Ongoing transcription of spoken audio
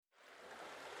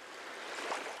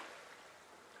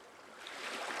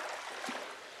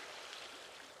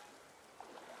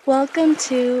Welcome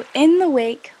to In the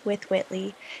Wake with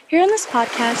Whitley. Here on this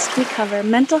podcast, we cover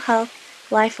mental health,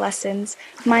 life lessons,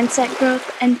 mindset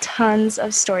growth, and tons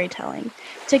of storytelling.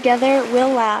 Together,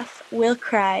 we'll laugh, we'll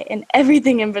cry, and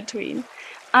everything in between.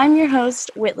 I'm your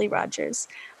host, Whitley Rogers.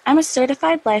 I'm a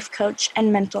certified life coach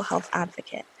and mental health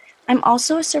advocate. I'm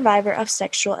also a survivor of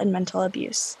sexual and mental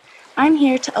abuse. I'm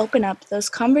here to open up those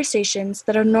conversations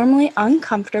that are normally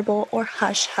uncomfortable or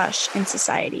hush-hush in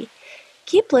society.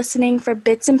 Keep listening for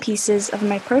bits and pieces of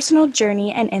my personal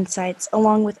journey and insights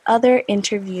along with other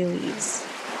interviewees.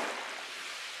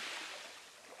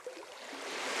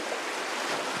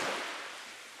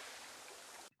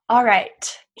 All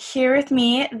right, here with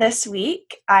me this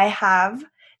week, I have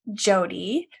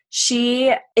Jodi.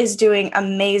 She is doing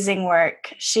amazing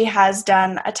work. She has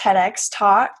done a TEDx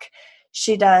talk.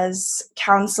 She does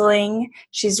counseling.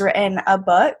 She's written a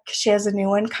book. She has a new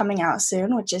one coming out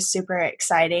soon, which is super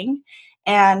exciting,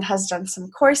 and has done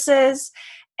some courses.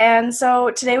 And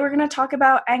so today we're going to talk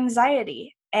about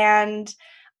anxiety, and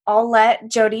I'll let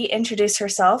Jodi introduce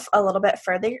herself a little bit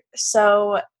further.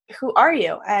 So who are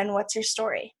you and what's your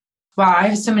story? Wow, I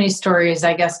have so many stories,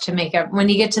 I guess, to make up. When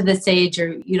you get to this age,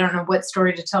 or you don't know what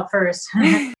story to tell first.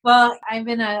 Well, I've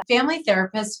been a family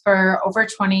therapist for over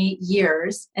 20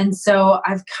 years. And so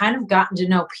I've kind of gotten to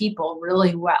know people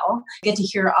really well. I get to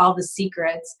hear all the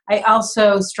secrets. I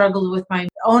also struggled with my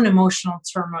own emotional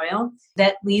turmoil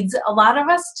that leads a lot of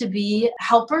us to be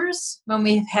helpers when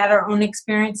we've had our own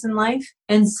experience in life.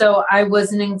 And so I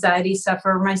was an anxiety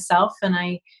sufferer myself, and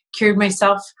I cured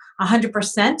myself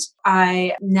 100%.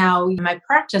 Now in my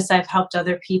practice, I've helped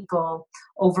other people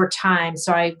over time.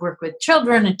 So I work with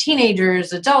children and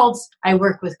teenagers, adults. I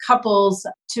work with couples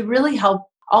to really help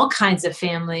all kinds of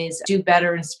families do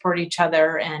better and support each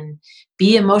other and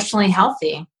be emotionally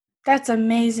healthy. That's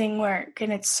amazing work,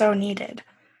 and it's so needed.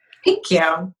 Thank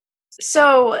you.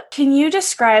 So, can you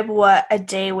describe what a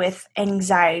day with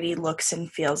anxiety looks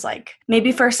and feels like?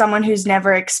 Maybe for someone who's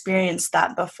never experienced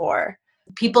that before.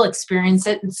 People experience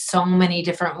it in so many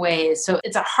different ways. So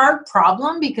it's a hard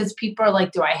problem because people are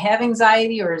like, do I have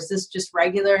anxiety, or is this just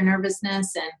regular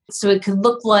nervousness? And so it could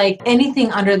look like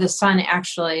anything under the sun,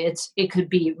 actually. It could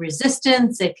be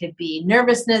resistance, it could be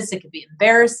nervousness, it could be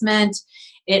embarrassment.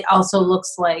 It also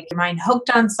looks like your mind hooked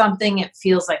on something. It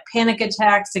feels like panic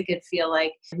attacks. It could feel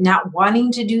like not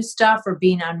wanting to do stuff or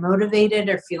being unmotivated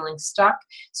or feeling stuck.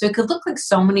 So it could look like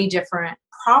so many different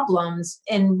problems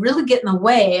and really get in the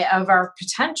way of our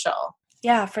potential.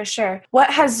 Yeah, for sure.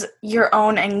 What has your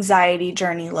own anxiety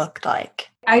journey looked like?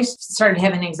 I started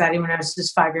having anxiety when I was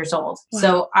just 5 years old. Wow.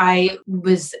 So I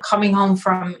was coming home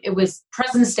it was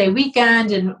President's Day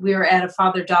weekend, and we were at a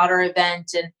father-daughter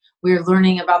event, and we were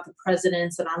learning about the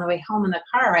presidents. And on the way home in the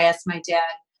car, I asked my dad,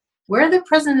 "Where are the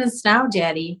presidents now,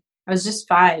 Daddy?" I was just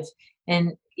 5.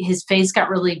 And his face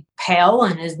got really pale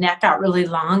and his neck got really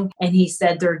long. And he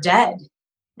said, "They're dead."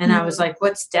 And I was like,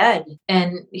 "What's dead?"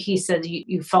 And he said,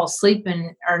 you fall asleep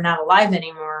and are not alive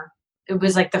anymore. It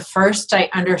was like the first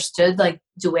I understood like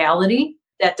duality,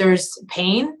 that there's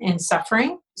pain and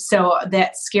suffering. So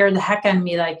that scared the heck out of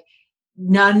me. Like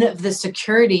none of the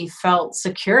security felt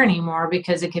secure anymore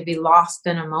because it could be lost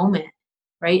in a moment,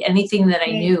 right? Anything that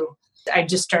I knew. I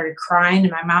just started crying,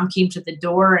 and my mom came to the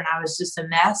door, and I was just a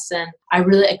mess. And I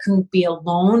couldn't be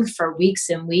alone for weeks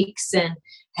and weeks, and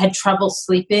had trouble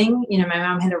sleeping. My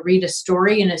mom had to read a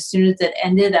story, and as soon as it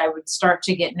ended, I would start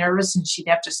to get nervous, and she'd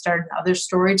have to start another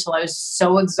story till I was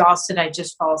so exhausted I'd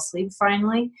just fall asleep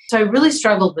finally. So I really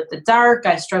struggled with the dark.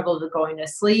 I struggled with going to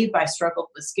sleep. I struggled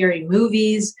with scary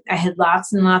movies. I had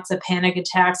lots and lots of panic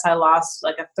attacks. I lost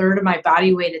like a third of my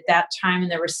body weight at that time, and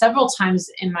there were several times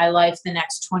in my life the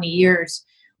next 20 years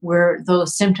where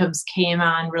those symptoms came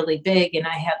on really big, and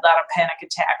I had a lot of panic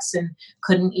attacks and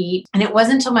couldn't eat. And it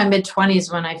wasn't until my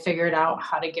mid-20s when I figured out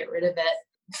how to get rid of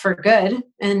it for good.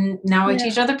 And now I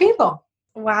teach other people.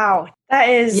 Wow. That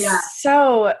is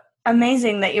so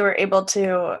amazing that you were able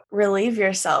to relieve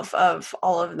yourself of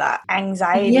all of that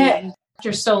anxiety. Yeah.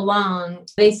 After so long,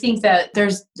 they think that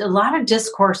there's a lot of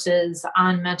discourses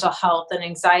on mental health and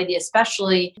anxiety,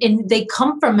 especially, and they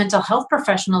come from mental health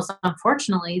professionals,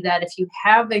 unfortunately, that if you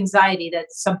have anxiety,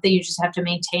 that's something you just have to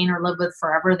maintain or live with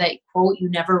forever, that, quote, you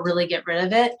never really get rid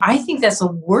of it. I think that's the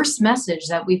worst message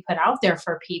that we put out there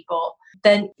for people.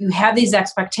 Then you have these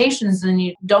expectations and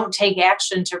you don't take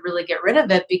action to really get rid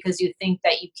of it because you think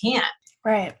that you can't.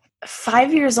 Right.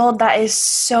 5 years old, that is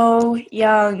so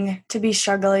young to be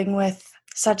struggling with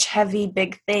such heavy,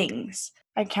 big things.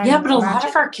 I can't Yeah, but imagine. a lot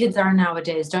of our kids are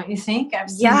nowadays, don't you think? I've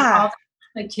seen all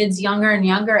the kids younger and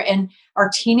younger, and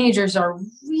our teenagers are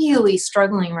really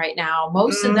struggling right now.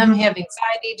 Most of them have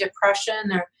anxiety,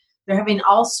 depression. They're having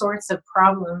all sorts of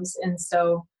problems. And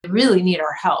so they really need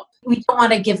our help. We don't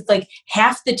want to give like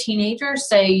half the teenagers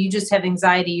say you just have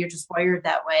anxiety, you're just wired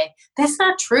that way. That's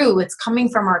not true. It's coming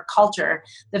from our culture.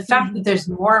 The fact that there's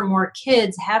more and more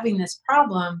kids having this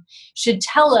problem should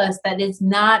tell us that it's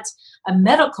not a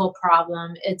medical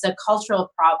problem. It's a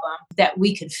cultural problem that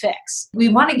we could fix. We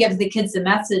want to give the kids the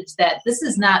message that this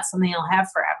is not something you'll have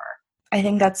forever. I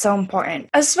think that's so important,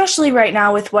 especially right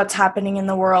now with what's happening in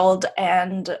the world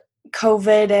and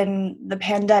COVID and the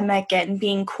pandemic and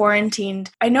being quarantined.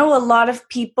 I know a lot of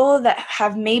people that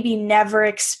have maybe never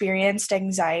experienced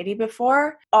anxiety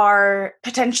before are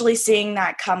potentially seeing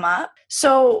that come up.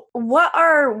 So what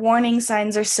are warning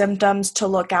signs or symptoms to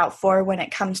look out for when it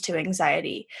comes to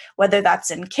anxiety, whether that's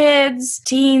in kids,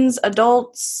 teens,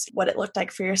 adults, what it looked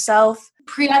like for yourself?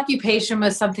 Preoccupation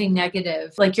with something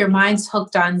negative, like your mind's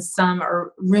hooked on some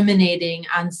or ruminating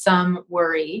on some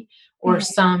worry or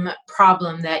some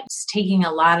problem that's taking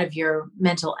a lot of your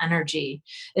mental energy.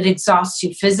 It exhausts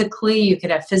you physically. You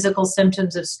could have physical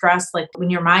symptoms of stress, like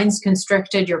when your mind's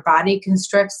constricted, your body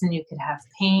constricts, and you could have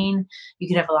pain. You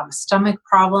could have a lot of stomach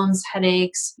problems,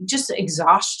 headaches, just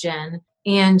exhaustion.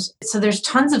 And so there's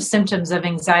tons of symptoms of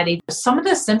anxiety. Some of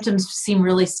the symptoms seem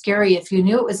really scary. If you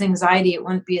knew it was anxiety, it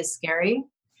wouldn't be as scary.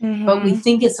 But we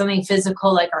think it's something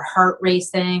physical, like our heart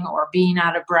racing or being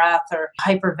out of breath or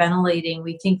hyperventilating.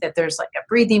 We think that there's like a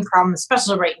breathing problem,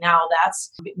 especially right now.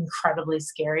 That's incredibly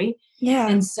scary. Yeah.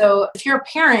 And so if you're a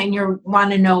parent and you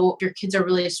want to know if your kids are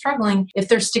really struggling, if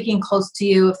they're sticking close to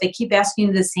you, if they keep asking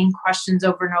you the same questions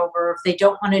over and over, if they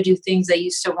don't want to do things they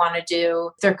used to want to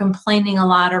do, if they're complaining a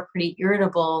lot or pretty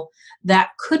irritable, that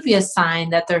could be a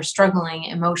sign that they're struggling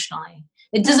emotionally.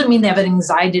 It doesn't mean they have an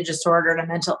anxiety disorder and a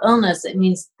mental illness. It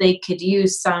means they could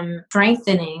use some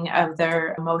strengthening of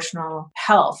their emotional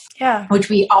health, which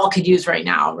we all could use right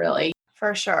now, really.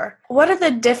 For sure. What are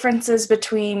the differences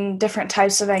between different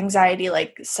types of anxiety,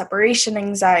 like separation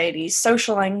anxiety,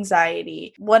 social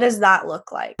anxiety? What does that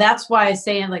look like? That's why I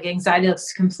say like anxiety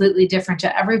looks completely different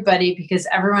to everybody, because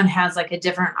everyone has like a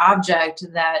different object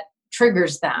that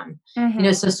triggers them.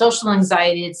 So social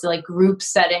anxiety, it's like group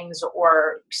settings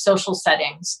or social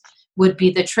settings would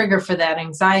be the trigger for that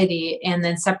anxiety. And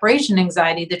then separation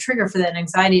anxiety, the trigger for that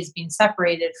anxiety is being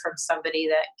separated from somebody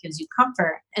that gives you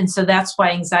comfort. And so that's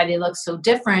why anxiety looks so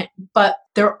different, but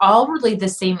they're all really the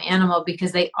same animal,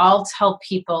 because they all tell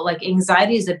people, like,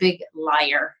 anxiety is a big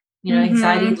liar.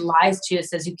 Anxiety lies to you,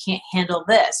 says you can't handle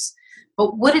this.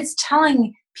 But what it's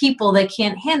telling people they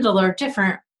can't handle are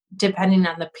different depending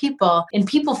on the people. And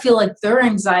people feel like their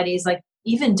anxiety is like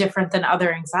even different than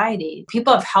other anxiety.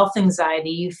 People have health anxiety.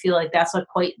 You feel like that's a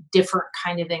quite different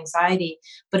kind of anxiety,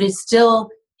 but it's still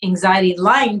anxiety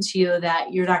lying to you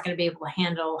that you're not going to be able to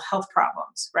handle health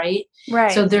problems, right?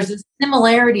 Right. So there's a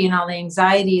similarity in all the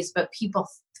anxieties, but people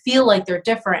feel like they're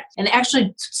different and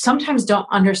actually sometimes don't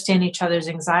understand each other's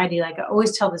anxiety. Like I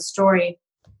always tell this story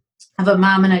of a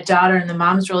mom and a daughter, and the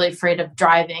mom's really afraid of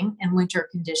driving in winter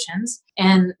conditions,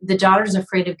 and the daughter's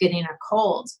afraid of getting a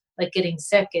cold, like getting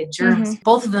sick and germs.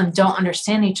 Both of them don't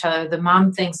understand each other. The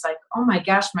mom thinks like, oh my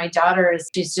gosh, my daughter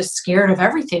she's just scared of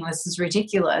everything. This is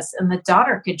ridiculous. And the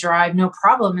daughter could drive no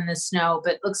problem in the snow,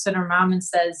 but looks at her mom and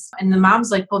says, and the mom's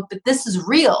like, well, but this is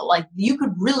real. Like you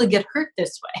could really get hurt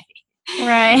this way.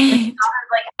 Right.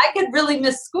 Like I could really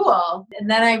miss school and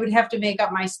then I would have to make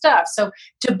up my stuff. So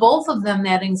to both of them,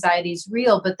 that anxiety is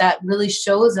real, but that really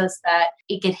shows us that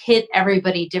it could hit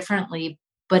everybody differently,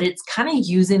 but it's kind of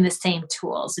using the same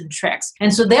tools and tricks.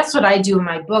 And so that's what I do in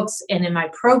my books and in my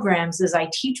programs is I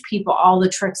teach people all the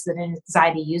tricks that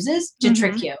anxiety uses to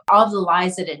trick you, all the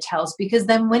lies that it tells, because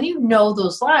then when you know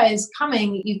those lies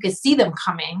coming, you can see them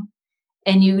coming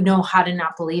and you know how to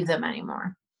not believe them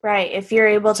anymore. Right. If you're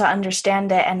able to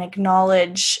understand it and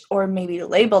acknowledge or maybe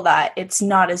label that, it's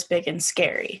not as big and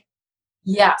scary.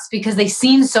 Yes, because they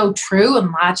seem so true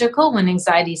and logical when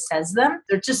anxiety says them.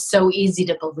 They're just so easy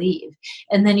to believe.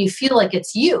 And then you feel like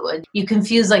it's you. And you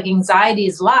confuse like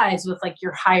anxiety's lies with like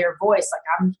your higher voice. Like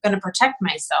I'm going to protect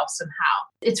myself somehow.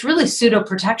 It's really pseudo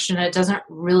protection. It doesn't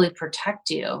really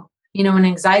protect you. When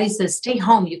anxiety says, stay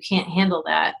home, you can't handle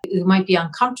that. You might be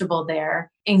uncomfortable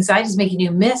there. Anxiety is making you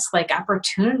miss like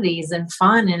opportunities and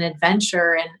fun and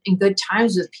adventure and good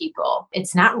times with people.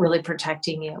 It's not really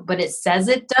protecting you, but it says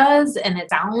it does. And it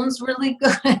sounds really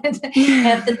good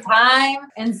at the time.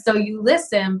 And so you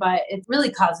listen, but it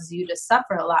really causes you to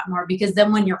suffer a lot more because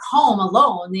then when you're home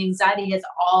alone, the anxiety has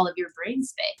all of your brain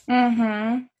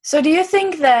space. So do you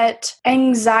think that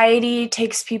anxiety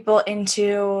takes people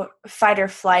into fight or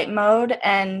flight mode,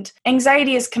 and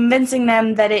anxiety is convincing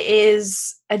them that it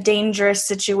is a dangerous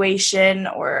situation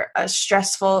or a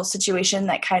stressful situation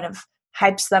that kind of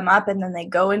hypes them up, and then they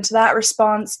go into that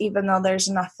response even though there's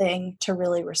nothing to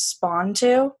really respond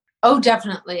to? Oh,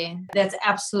 definitely. That's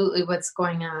absolutely what's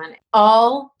going on.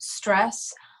 All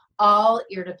stress, all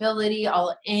irritability,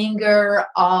 all anger,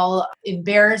 all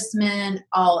embarrassment,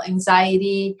 all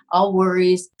anxiety, all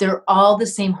worries, they're all the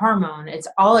same hormone. It's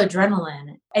all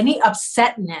adrenaline. Any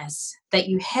upsetness that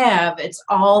you have, it's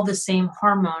all the same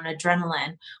hormone,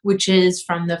 adrenaline, which is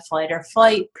from the fight or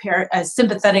flight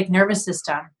sympathetic nervous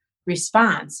system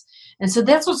response. And so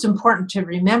that's what's important to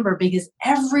remember, because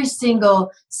every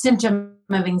single symptom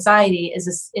of anxiety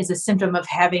is a symptom of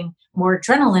having more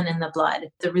adrenaline in the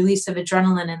blood, the release of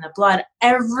adrenaline in the blood.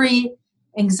 Every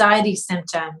anxiety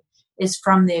symptom is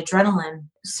from the adrenaline.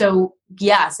 So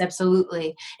yes,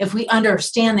 absolutely. If we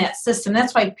understand that system,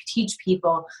 that's why I teach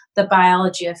people the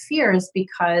biology of fear, is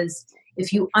because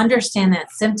if you understand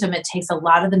that symptom, it takes a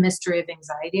lot of the mystery of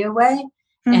anxiety away.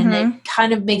 And it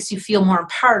kind of makes you feel more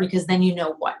empowered, because then you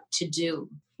know what to do.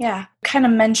 Yeah, kind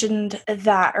of mentioned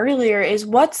that earlier. Is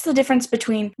what's the difference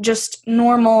between just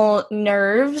normal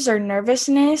nerves or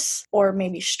nervousness or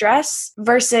maybe stress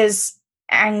versus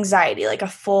anxiety, like a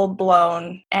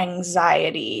full-blown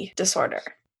anxiety disorder?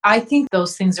 I think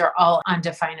those things are all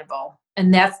undefinable.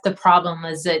 And that's the problem,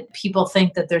 is that people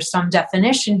think that there's some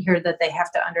definition here that they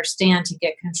have to understand to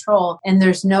get control. And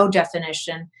there's no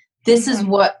definition. This is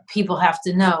what people have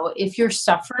to know. If you're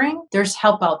suffering, there's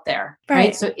help out there,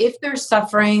 right? So if there's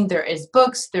suffering, there is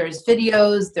books, there's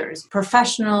videos, there's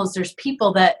professionals, there's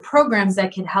programs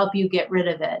that can help you get rid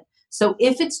of it. So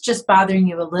if it's just bothering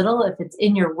you a little, if it's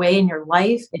in your way in your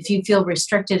life, if you feel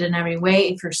restricted in every way,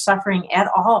 if you're suffering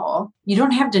at all, you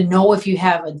don't have to know if you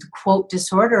have a quote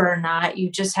disorder or not.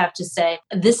 You just have to say,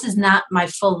 this is not my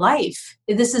full life.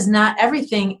 This is not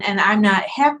everything, and I'm not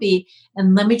happy,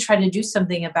 and let me try to do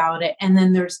something about it. And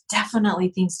then there's definitely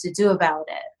things to do about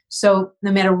it. So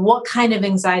no matter what kind of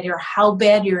anxiety or how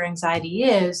bad your anxiety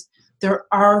is, there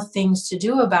are things to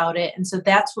do about it. And so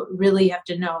that's what really you have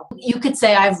to know. You could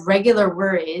say, I have regular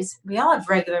worries. We all have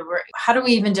regular worries. How do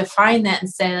we even define that and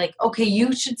say, like, okay,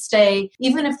 you should stay,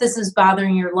 even if this is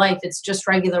bothering your life, it's just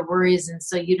regular worries. And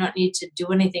so you don't need to do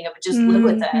anything of it, just live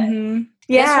with it.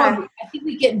 Yeah. I think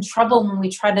we get in trouble when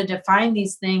we try to define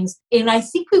these things. And I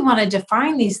think we want to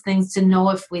define these things to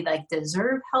know if we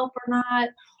deserve help or not.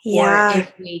 Or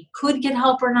if we could get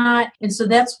help or not. And so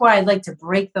that's why I'd like to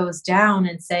break those down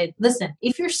and say, listen,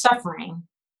 if you're suffering,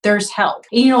 there's help.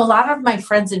 And, a lot of my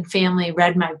friends and family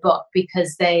read my book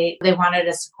because they wanted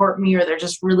to support me, or they're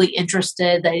just really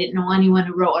interested. They didn't know anyone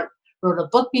who wrote a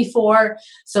book before.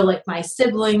 So like my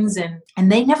siblings,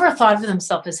 and they never thought of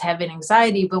themselves as having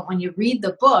anxiety. But when you read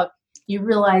the book, you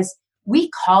realize we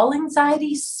call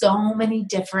anxiety so many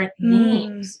different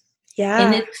names. Yeah.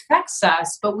 And it affects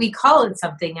us, but we call it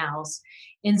something else.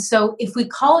 And so if we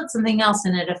call it something else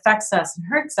and it affects us and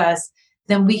hurts us,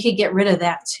 then we could get rid of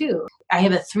that too. I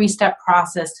have a 3-step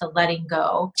process to letting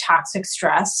go toxic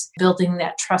stress, building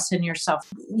that trust in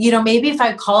yourself. Maybe if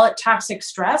I call it toxic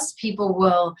stress, people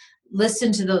will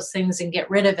listen to those things and get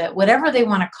rid of it. Whatever they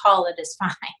want to call it is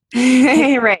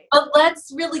fine. Right. But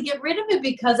let's really get rid of it,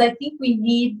 because I think we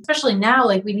need, especially now,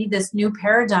 we need this new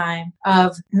paradigm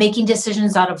of making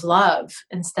decisions out of love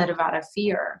instead of out of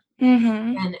fear.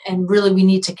 And really we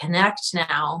need to connect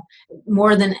now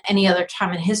more than any other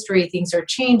time in history. Things are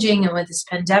changing, and with this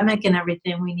pandemic and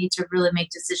everything, we need to really make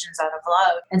decisions out of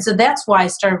love. And so that's why I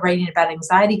started writing about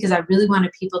anxiety, because I really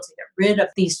wanted people to get rid of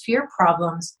these fear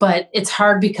problems. But it's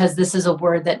hard because this is a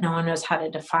word that no one knows how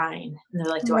to define. And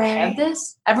they're like, do I have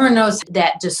this? Everyone knows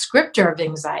that descriptor of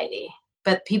anxiety,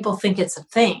 but people think it's a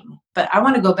thing. But I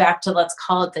want to go back to, let's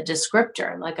call it the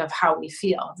descriptor, of how we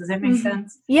feel. Does that make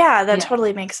sense? Yeah, that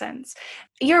totally makes sense.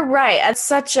 You're right. It's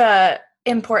such a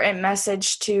important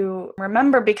message to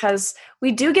remember, because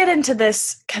we do get into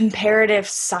this comparative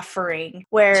suffering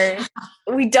where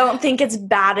we don't think it's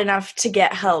bad enough to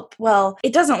get help. Well,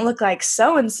 it doesn't look like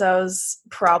so-and-so's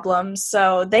problem,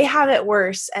 so they have it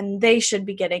worse and they should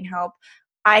be getting help.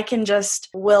 I can just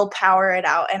willpower it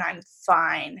out and I'm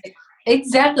fine.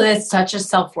 Exactly. It's such a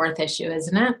self-worth issue,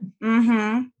 isn't it?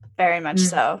 Very much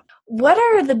so. What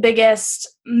are the biggest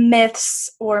myths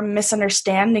or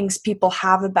misunderstandings people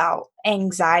have about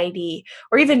anxiety,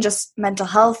 or even just mental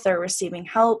health or receiving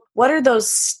help? What are those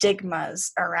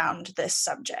stigmas around this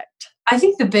subject? I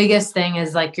think the biggest thing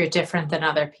is you're different than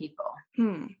other people.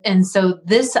 And so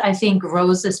this, I think,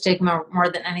 grows the stigma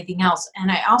more than anything else. And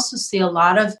I also see a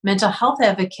lot of mental health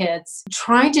advocates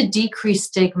trying to decrease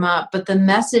stigma, but the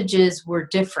message is we're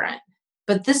different.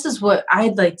 But this is what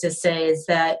I'd like to say is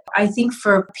that I think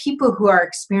for people who are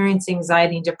experiencing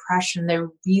anxiety and depression, they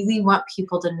really want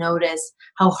people to notice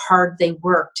how hard they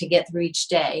work to get through each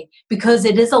day, because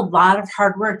it is a lot of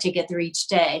hard work to get through each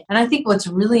day. And I think what's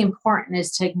really important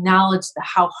is to acknowledge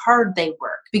how hard they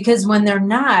work, because when they're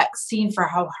not seen for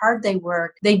how hard they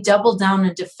work, they double down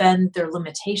and defend their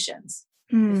limitations.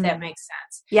 If that makes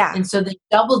sense. Yeah. And so they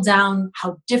double down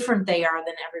how different they are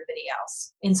than everybody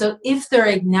else. And so if they're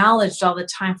acknowledged all the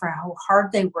time for how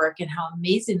hard they work and how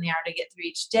amazing they are to get through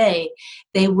each day,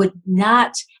 they would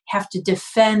not have to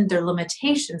defend their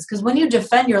limitations. Because when you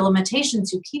defend your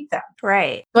limitations, you keep them.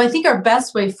 Right. So I think our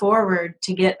best way forward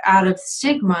to get out of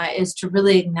stigma is to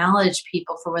really acknowledge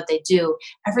people for what they do,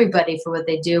 everybody for what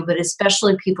they do, but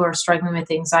especially people who are struggling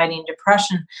with anxiety and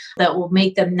depression, that will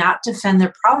make them not defend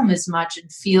their problem as much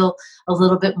and feel a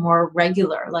little bit more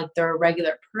regular, like they're a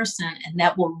regular person. And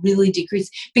that will really decrease,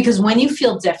 because when you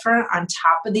feel different on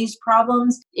top of these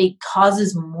problems, it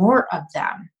causes more of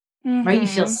them. Right? You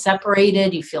feel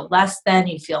separated, you feel less than,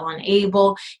 you feel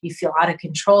unable, you feel out of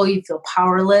control, you feel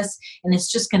powerless, and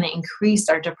it's just going to increase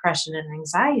our depression and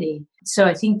anxiety. So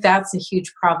I think that's a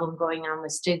huge problem going on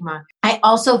with stigma. I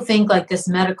also think like this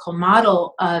medical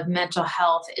model of mental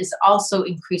health is also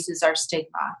increases our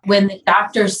stigma. When the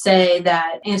doctors say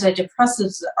that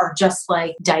antidepressants are just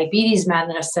like diabetes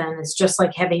medicine, it's just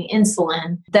like having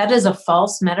insulin, that is a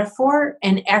false metaphor.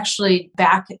 And actually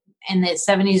back in the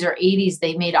 70s or 80s,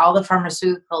 they made all the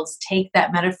pharmaceuticals take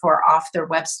that metaphor off their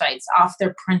websites, off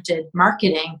their printed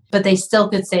marketing, but they still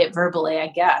could say it verbally, I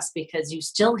guess, because you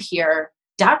still hear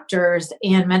doctors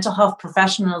and mental health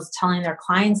professionals telling their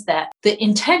clients that the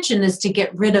intention is to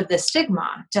get rid of the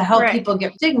stigma, to help people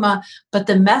get stigma, but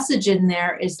the message in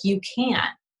there is you can't.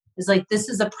 It's like, this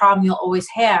is a problem you'll always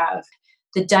have.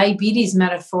 The diabetes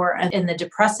metaphor and the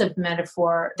depressive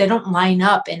metaphor, they don't line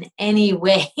up in any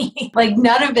way. Like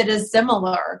none of it is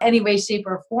similar, any way, shape,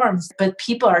 or forms, but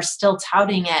people are still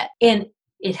touting it. And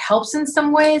it helps in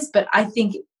some ways, but I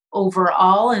think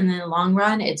overall, in the long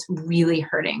run, it's really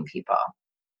hurting people.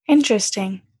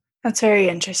 Interesting. That's very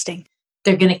interesting.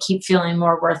 They're going to keep feeling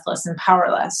more worthless and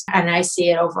powerless. And I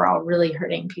see it overall really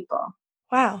hurting people.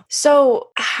 Wow. So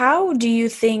how do you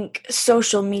think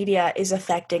social media is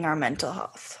affecting our mental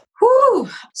health?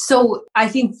 So I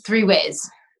think three ways.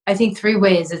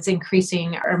 It's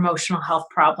increasing our emotional health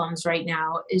problems right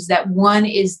now. Is that one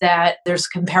is that there's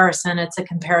comparison. It's a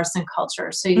comparison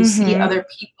culture. So you see other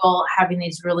people having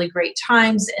these really great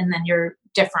times, and then you're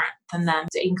different than them.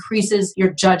 It increases your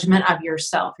judgment of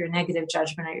yourself, your negative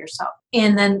judgment of yourself.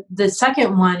 And then the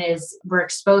second one is we're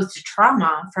exposed to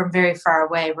trauma from very far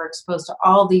away. We're exposed to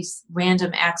all these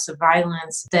random acts of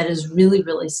violence that is really,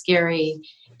 really scary.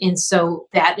 And so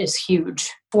that is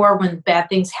huge. For when bad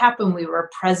things happen, we were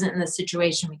present in the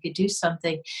situation, we could do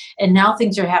something. And now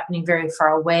things are happening very far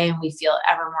away and we feel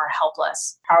ever more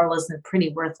helpless, powerless, and pretty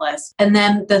worthless. And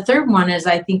then the third one is,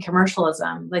 I think,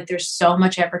 commercialism. Like there's so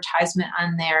much advertisement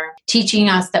on there teaching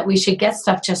us that we should get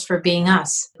stuff just for being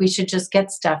us. We should just get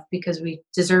stuff because we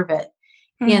deserve it.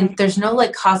 And there's no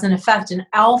like cause and effect. And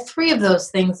all three of those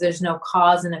things, there's no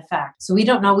cause and effect. So we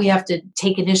don't know we have to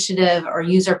take initiative or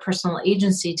use our personal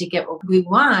agency to get what we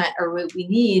want or what we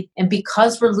need. And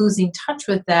because we're losing touch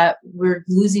with that, we're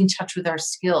losing touch with our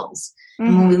skills.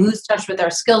 And when we lose touch with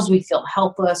our skills, we feel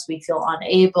helpless, we feel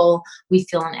unable, we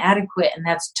feel inadequate, and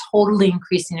that's totally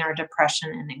increasing our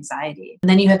depression and anxiety. And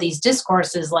then you have these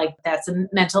discourses like that's a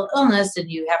mental illness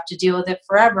and you have to deal with it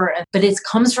forever. But it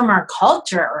comes from our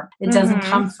culture. It doesn't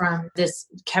come from this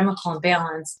chemical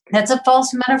imbalance. That's a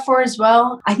false metaphor as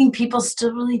well. I think people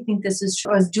still really think this is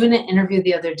true. I was doing an interview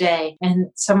the other day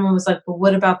and someone was like, well,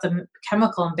 what about the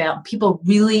chemical imbalance? People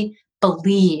really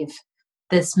believe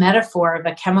this metaphor of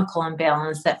a chemical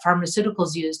imbalance that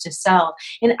pharmaceuticals use to sell.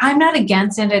 And I'm not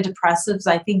against antidepressants.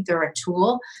 I think they're a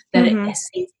tool that it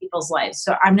saves people's lives.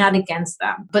 So I'm not against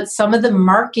them. But some of the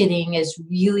marketing is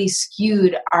really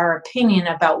skewed our opinion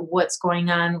about what's going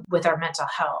on with our mental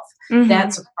health.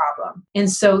 That's a problem.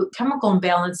 And so chemical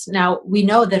imbalance, now we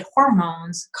know that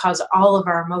hormones cause all of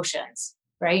our emotions,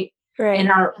 right?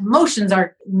 And our emotions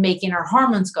are making our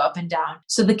hormones go up and down.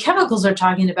 So the chemicals are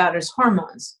talking about as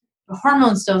hormones.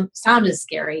 Hormones don't sound as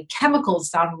scary. Chemicals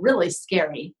sound really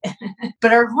scary.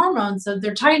 But our hormones, so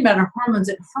they're talking about our hormones,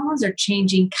 and hormones are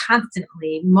changing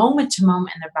constantly, moment to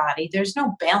moment in their body. There's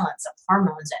no balance of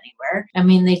hormones anywhere. I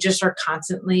mean, they just are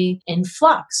constantly in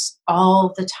flux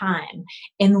all the time.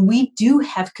 And we do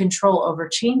have control over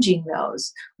changing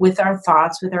those with our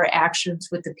thoughts, with our actions,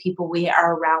 with the people we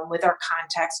are around, with our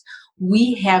context.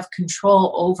 We have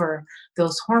control over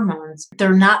those hormones.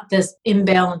 They're not this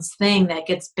imbalanced thing that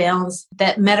gets balanced.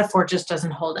 That metaphor just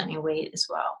doesn't hold any weight as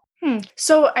well.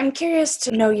 So I'm curious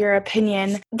to know your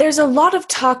opinion. There's a lot of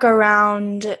talk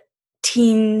around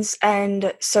teens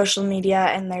and social media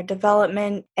and their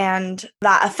development and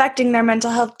that affecting their mental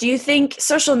health. Do you think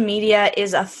social media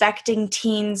is affecting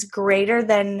teens greater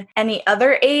than any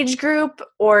other age group,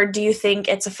 or do you think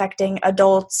it's affecting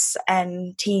adults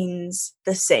and teens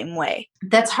the same way?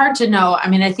 That's hard to know. I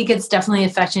mean, I think it's definitely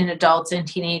affecting adults and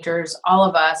teenagers, all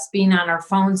of us being on our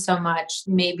phones so much.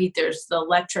 Maybe there's the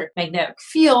electromagnetic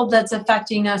field that's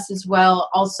affecting us as well.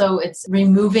 Also, it's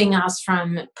removing us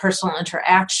from personal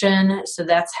interaction. So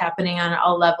that's happening on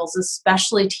all levels,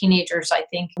 especially teenagers. I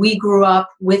think we grew up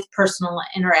with personal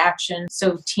interaction.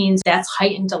 So teens, that's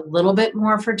heightened a little bit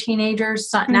more for teenagers.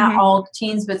 Not all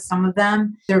teens, but some of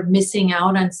them, they're missing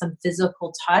out on some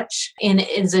physical touch. And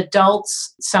as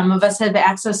adults, some of us have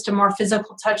access to more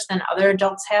physical touch than other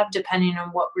adults have, depending on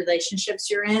what relationships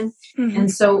you're in. And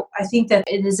so I think that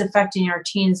it is affecting our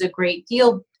teens a great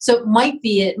deal. So it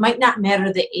might not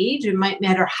matter the age, it might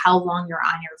matter how long you're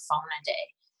on your phone a day.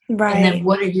 Right. And then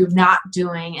what are you not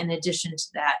doing in addition to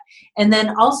that? And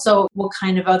then also what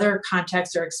kind of other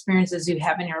contexts or experiences you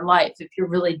have in your life. If you're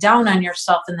really down on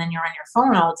yourself and then you're on your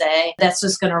phone all day, that's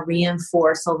just going to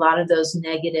reinforce a lot of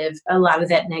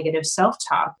that negative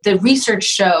self-talk. The research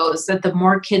shows that the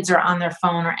more kids are on their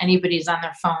phone or anybody's on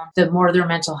their phone, the more their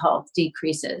mental health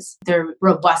decreases, their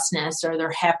robustness or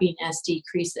their happiness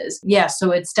decreases. Yeah,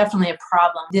 so it's definitely a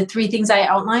problem. The three things I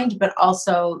outlined, but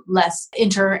also less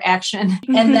interaction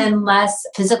and then less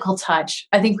physical touch.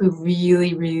 I think we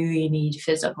really, really need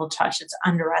physical touch. It's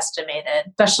underestimated,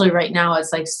 especially right now.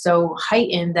 It's like so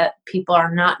heightened that people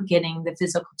are not getting the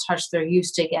physical touch they're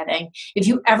used to getting. If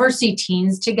you ever see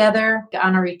teens together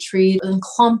on a retreat and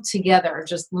clumped together,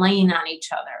 just laying on each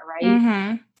other,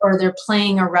 right? Or they're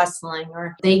playing or wrestling,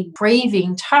 or they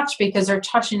craving touch because they're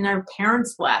touching their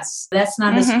parents less. That's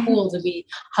not as cool to be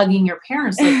hugging your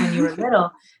parents like when you were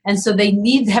little. And so they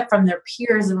need that from their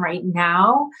peers. And right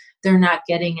now they're not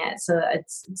getting it. So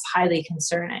it's highly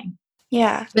concerning.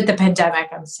 Yeah. With the pandemic,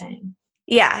 I'm saying.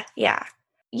 Yeah.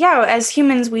 As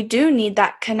humans, we do need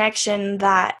that connection,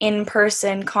 that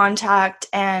in-person contact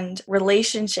and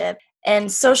relationship.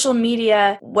 And social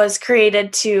media was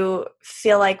created to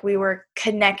feel like we were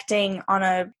connecting on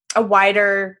a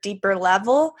wider, deeper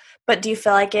level. But do you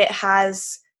feel like it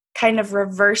has kind of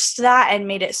reversed that and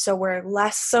made it so we're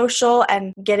less social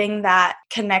and getting that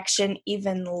connection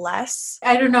even less?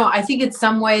 I don't know. I think in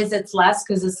some ways it's less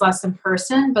because it's less in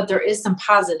person, but there is some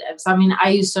positives. I mean, I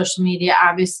use social media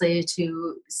obviously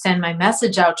to send my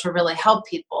message out to really help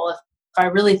people. If I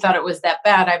really thought it was that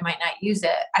bad, I might not use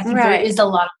it. I think there is a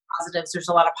lot of positives. There's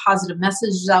a lot of positive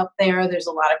messages out there. There's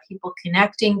a lot of people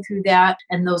connecting through that,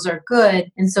 and those are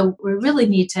good. And so we really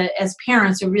need to, as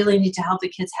parents, we really need to help the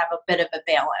kids have a bit of a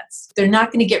balance. They're not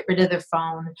going to get rid of their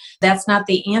phone. That's not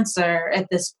the answer at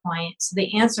this point. So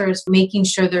the answer is making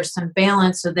sure there's some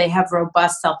balance so they have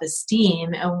robust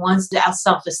self-esteem. And once the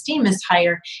self-esteem is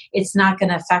higher, it's not going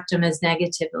to affect them as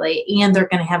negatively, and they're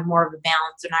going to have more of a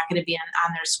balance. They're not going to be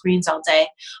on their screens all day.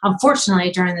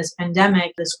 Unfortunately, during this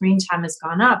pandemic, the screen time has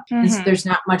gone up. And so there's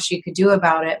not much you could do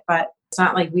about it, but it's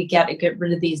not like we got to get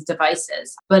rid of these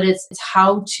devices. But it's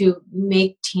how to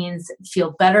make teens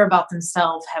feel better about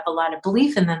themselves, have a lot of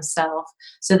belief in themselves,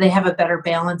 so they have a better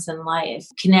balance in life,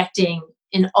 connecting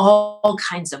in all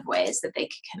kinds of ways that they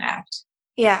can connect.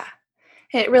 Yeah.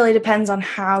 It really depends on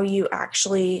how you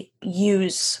actually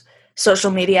use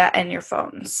social media and your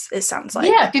phones, it sounds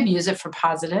like. Yeah, you could use it for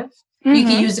positive. You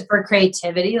can use it for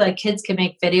creativity. Like kids can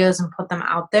make videos and put them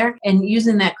out there. And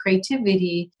using that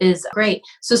creativity is great.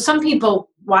 So some people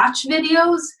watch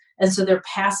videos, and so they're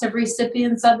passive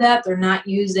recipients of that. They're not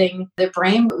using their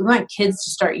brain. But we want kids to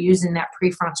start using that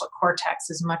prefrontal cortex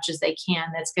as much as they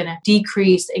can. That's going to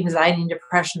decrease anxiety and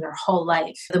depression their whole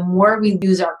life. The more we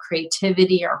use our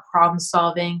creativity, our problem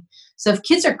solving. So if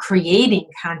kids are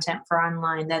creating content for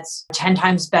online, that's 10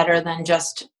 times better than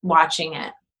just watching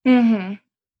it.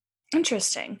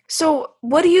 Interesting. So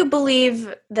what do you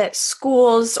believe that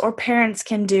schools or parents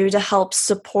can do to help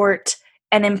support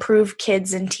and improve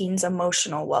kids' and teens'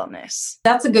 emotional wellness?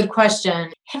 That's a good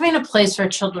question. Having a place for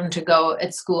children to go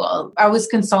at school. I was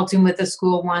consulting with a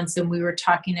school once, and we were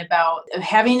talking about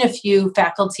having a few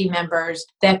faculty members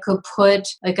that could put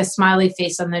like a smiley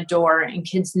face on the door, and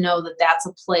kids know that that's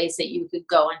a place that you could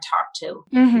go and talk to.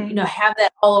 Have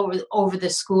that all over the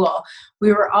school.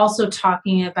 We were also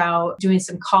talking about doing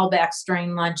some callbacks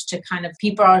during lunch to kind of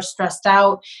people are stressed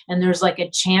out and there's like a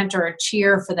chant or a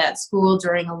cheer for that school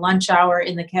during a lunch hour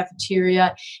in the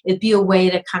cafeteria. It'd be a way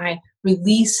to kind of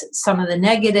release some of the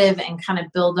negative and kind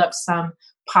of build up some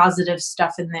positive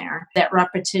stuff in there. That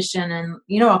repetition and,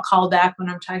 a callback when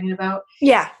I'm talking about.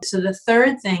 Yeah. So the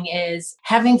third thing is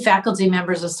having faculty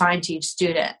members assigned to each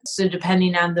student. So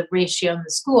depending on the ratio in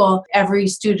the school, every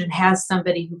student has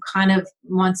somebody who kind of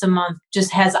once a month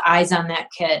just has eyes on that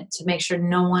kid to make sure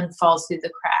no one falls through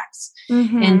the cracks.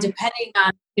 Mm-hmm. And depending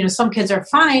on, some kids are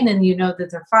fine and you know that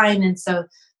they're fine. And so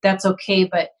that's okay.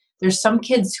 But there's some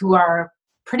kids who are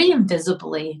pretty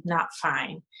invisibly not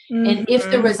fine. Mm-hmm. And if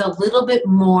there was a little bit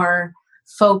more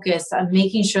focus on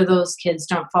making sure those kids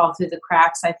don't fall through the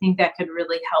cracks, I think that could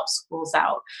really help schools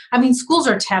out. I mean, schools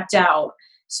are tapped out,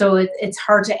 so it's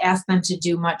hard to ask them to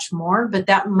do much more, but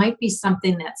that might be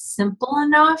something that's simple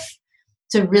enough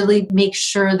to really make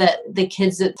sure that the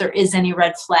kids, that there is any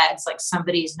red flags, like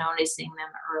somebody's noticing them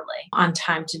early on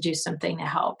time to do something to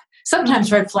help.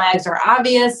 Sometimes red flags are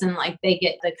obvious and like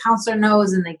the counselor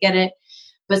knows and they get it.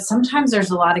 But sometimes there's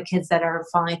a lot of kids that are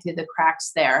falling through the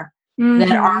cracks there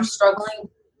that are struggling.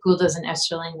 School doesn't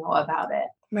necessarily know about it.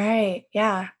 Right.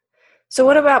 Yeah. So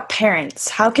what about parents?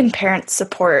 How can parents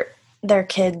support their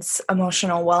kids'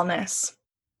 emotional wellness?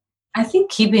 I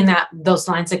think keeping those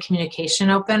lines of communication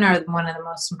open are one of the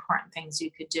most important things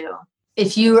you could do.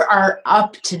 If you are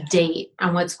up to date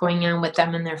on what's going on with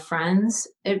them and their friends,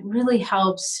 it really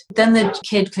helps. Then the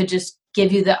kid could just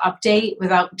give you the update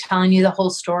without telling you the whole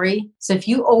story. So if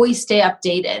you always stay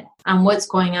updated on what's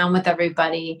going on with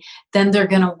everybody, then they're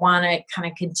going to want to kind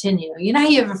of continue. You know how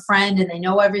you have a friend and they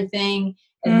know everything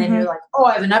and then you're like, oh,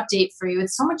 I have an update for you.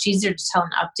 It's so much easier to tell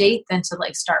an update than to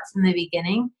like start from the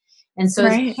beginning. And so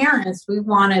as parents, we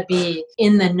want to be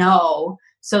in the know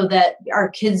so that our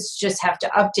kids just have to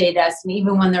update us. And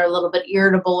even when they're a little bit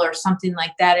irritable or something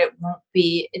like that,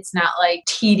 it's not like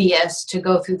tedious to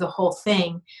go through the whole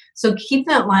thing. So keep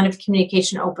that line of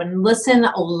communication open. Listen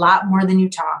a lot more than you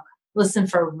talk. Listen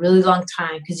for a really long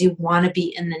time because you want to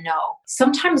be in the know.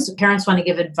 Sometimes parents want to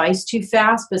give advice too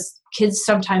fast, but kids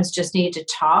sometimes just need to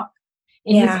talk.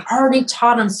 And you've already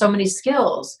taught them so many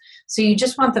skills. So you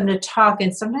just want them to talk,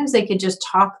 and sometimes they could just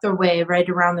talk their way right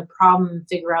around the problem and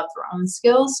figure out their own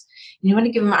skills. And you want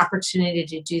to give them an opportunity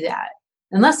to do that.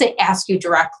 Unless they ask you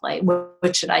directly,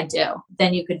 what should I do?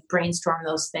 Then you could brainstorm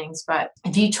those things. But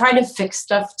if you try to fix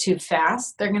stuff too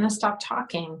fast, they're going to stop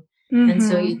talking. Mm-hmm. And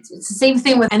so it's the same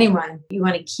thing with anyone. You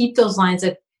want to keep those lines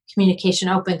of communication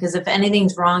open because if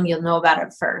anything's wrong, you'll know about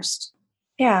it first.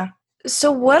 Yeah.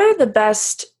 So what are the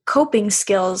best coping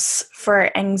skills for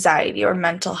anxiety or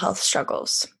mental health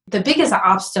struggles? The biggest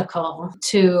obstacle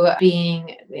to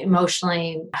being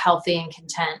emotionally healthy and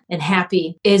content and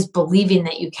happy is believing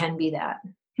that you can be that.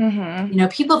 Mm-hmm.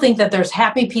 People think that there's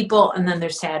happy people and then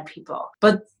there's sad people.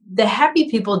 But the happy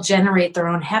people generate their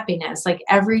own happiness. Like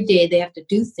every day they have to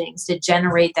do things to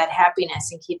generate that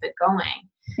happiness and keep it going.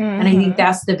 Mm-hmm. And I think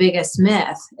that's the biggest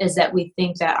myth is that we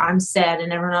think that I'm sad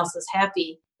and everyone else is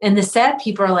happy. And the sad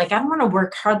people are like, I don't want to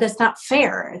work hard. That's not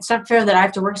fair. It's not fair that I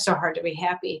have to work so hard to be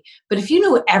happy. But if you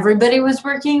knew everybody was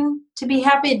working to be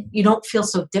happy, you don't feel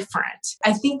so different.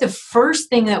 I think the first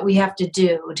thing that we have to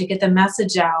do to get the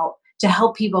message out to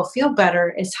help people feel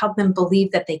better is help them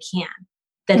believe that they can.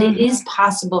 That it is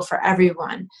possible for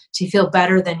everyone to feel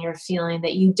better than you're feeling,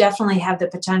 that you definitely have the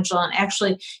potential. And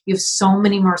actually, you have so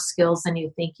many more skills than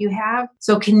you think you have.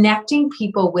 So connecting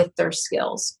people with their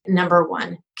skills, number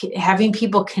one, having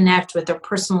people connect with their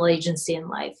personal agency in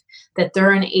life, that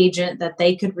they're an agent, that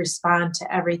they could respond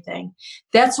to everything.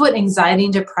 That's what anxiety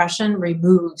and depression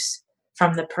removes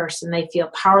from the person. They feel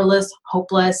powerless,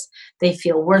 hopeless, they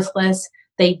feel worthless,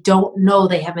 they don't know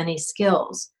they have any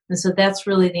skills. And so that's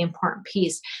really the important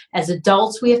piece. As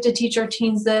adults, we have to teach our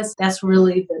teens this. That's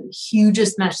really the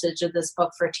hugest message of this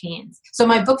book for teens. So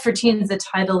my book for teens, the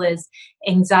title is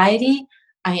Anxiety,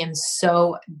 I Am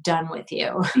So Done With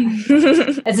You.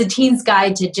 As a teen's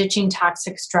guide to ditching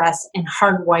toxic stress and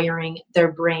hardwiring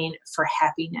their brain for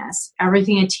happiness.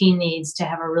 Everything a teen needs to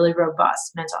have a really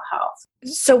robust mental health.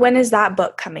 So when is that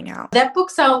book coming out? That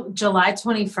book's out July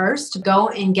 21st. Go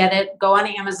and get it. Go on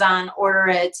Amazon, order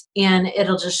it, and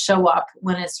it'll just show up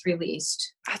when it's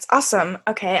released. That's awesome.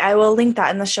 Okay, I will link that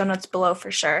in the show notes below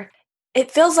for sure. It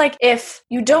feels like if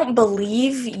you don't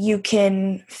believe you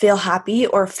can feel happy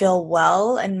or feel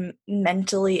well and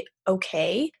mentally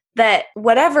okay, that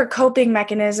whatever coping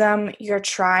mechanism you're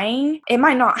trying, it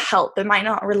might not help. It might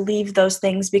not relieve those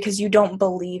things because you don't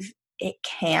believe it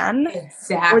can. Or that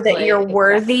Exactly. you're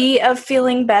worthy of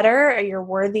feeling better, or you're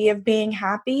worthy of being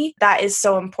happy. That is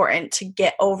so important to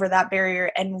get over that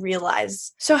barrier and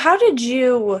realize. So how did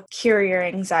you cure your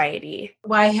anxiety?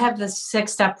 Well, I have this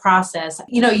 6-step process.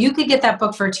 You could get that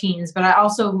book for teens, but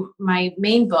my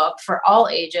main book for all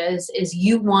ages is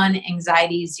U1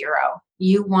 Anxiety Zero.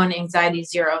 U1 Anxiety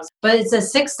Zeros. But it's a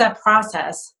 6-step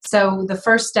process. So the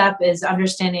first step is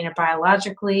understanding it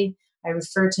biologically. I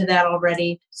referred to that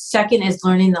already. Second is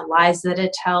learning the lies that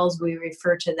it tells. We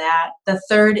refer to that. The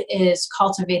third is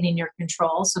cultivating your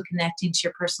control, so connecting to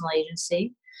your personal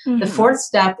agency. The fourth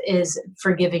step is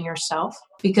forgiving yourself,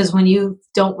 because when you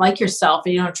don't like yourself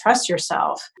and you don't trust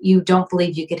yourself, you don't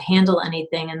believe you could handle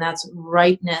anything, and that's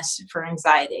ripeness for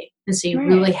anxiety. And so you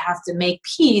really have to make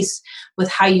peace with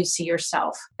how you see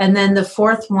yourself. And then the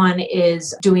fourth one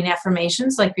is doing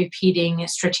affirmations, like repeating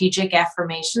strategic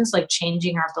affirmations, like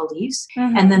changing our beliefs.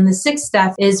 And then the sixth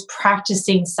step is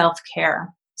practicing self-care.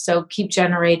 So keep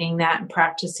generating that and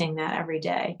practicing that every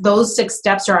day. Those 6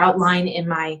 steps are outlined in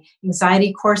my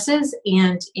anxiety courses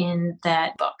and in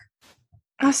that book.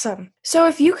 Awesome. So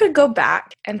if you could go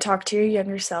back and talk to your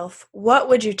younger self, what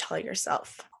would you tell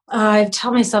yourself? I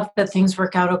tell myself that things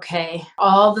work out okay.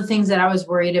 All the things that I was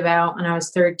worried about when I was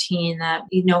 13, that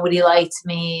nobody liked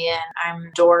me and I'm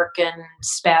a dork and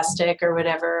spastic or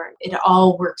whatever, it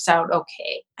all works out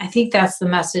okay. I think that's the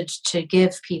message to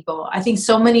give people. I think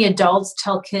so many adults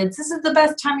tell kids, this is the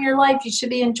best time of your life, you should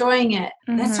be enjoying it.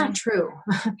 That's not true.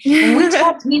 When we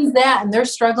tell teens that and they're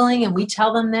struggling and we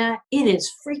tell them that, it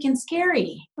is freaking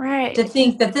scary. Right. To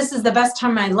think that this is the best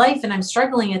time of my life and I'm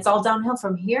struggling, it's all downhill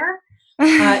from here.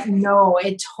 No,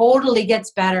 it totally gets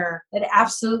better. It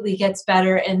absolutely gets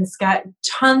better. And it's got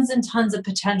tons and tons of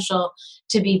potential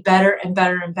to be better and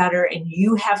better and better. And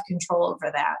you have control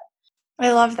over that.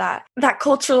 I love that. That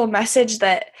cultural message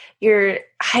that your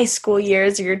high school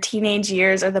years or your teenage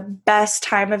years are the best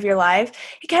time of your life.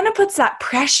 It kind of puts that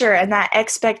pressure and that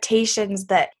expectations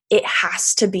that it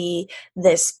has to be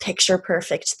this picture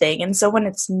perfect thing. And so when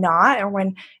it's not, or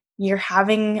when you're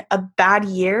having a bad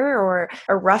year or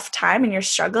a rough time and you're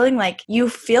struggling, like you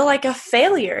feel like a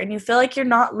failure and you feel like you're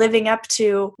not living up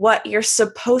to what you're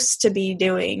supposed to be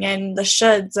doing, and the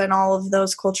shoulds and all of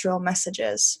those cultural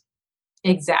messages.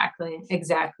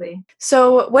 Exactly.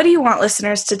 So what do you want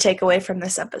listeners to take away from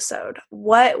this episode?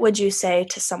 What would you say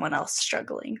to someone else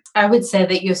struggling? I would say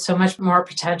that you have so much more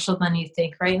potential than you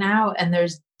think right now. And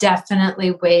there's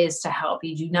definitely ways to help.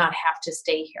 You do not have to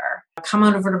stay here. Come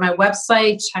on over to my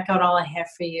website, check out all I have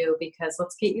for you, because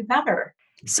let's get you better.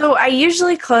 So I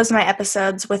usually close my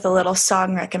episodes with a little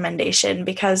song recommendation,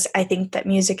 because I think that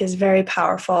music is very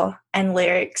powerful and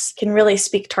lyrics can really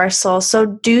speak to our soul. So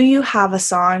do you have a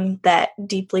song that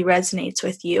deeply resonates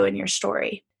with you and your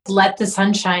story? Let the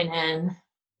sunshine in,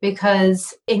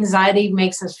 because anxiety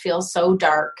makes us feel so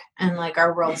dark and like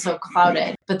our world's so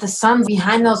clouded. But the sun's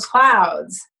behind those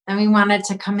clouds and we want it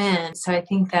to come in. So I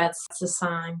think that's the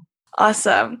song.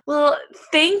 Awesome. Well,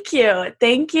 thank you.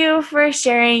 Thank you for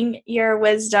sharing your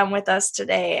wisdom with us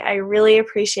today. I really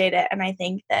appreciate it. And I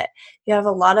think that you have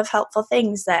a lot of helpful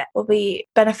things that will be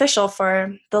beneficial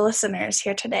for the listeners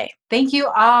here today. Thank you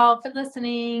all for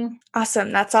listening.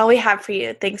 Awesome. That's all we have for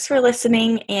you. Thanks for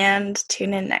listening, and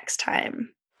tune in next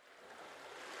time.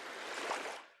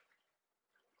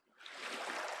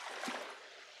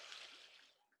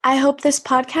 I hope this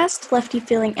podcast left you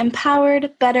feeling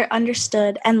empowered, better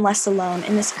understood, and less alone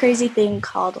in this crazy thing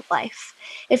called life.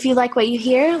 If you like what you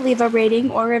hear, leave a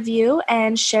rating or review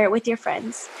and share it with your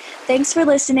friends. Thanks for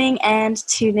listening, and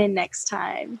tune in next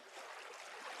time.